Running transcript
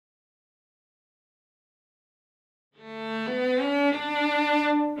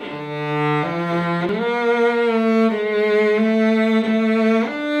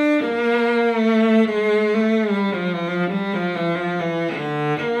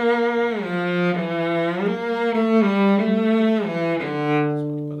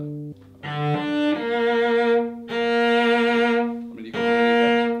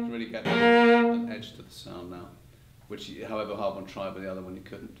one try, but the other one you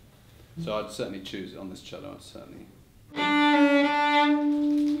couldn't. So I'd certainly choose it on this cello. I'd certainly.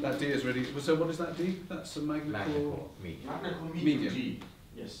 That D is really. So what is that D? That's a Magnacore. Magnacore Medium. G.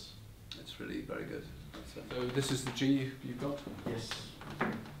 Yes. It's really very good. So this is the G you've got. Yes.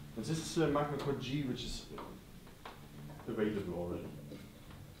 And this is a Magnacore G, which is available already.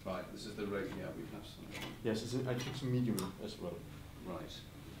 Right. This is the rate. Yeah, we have some. Yes, I took some medium as well. Right.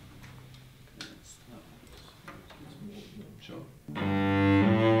 Sure.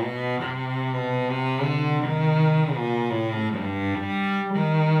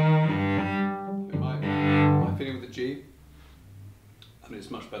 My feeling with the G, I mean, it's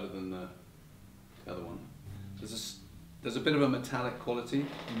much better than the other one. There's a bit of a metallic quality,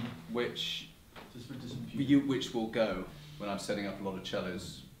 which will go when I'm setting up a lot of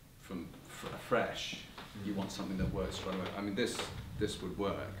cellos from fresh. You want something that works right away. I mean, this would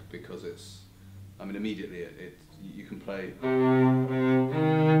work because it's. I mean, immediately you can play.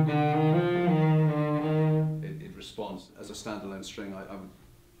 It responds as a standalone string. I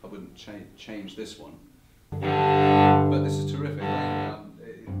wouldn't change this one. But this is terrific.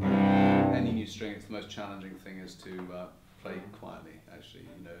 Any new string, it's the most challenging thing is to play quietly. Actually,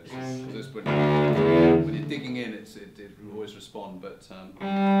 you know, it's when you're digging in, it will always respond. But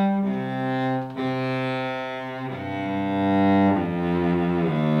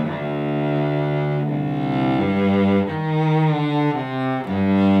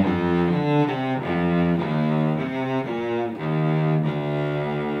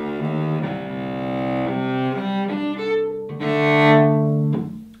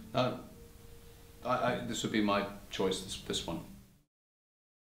this would be my choice. This one.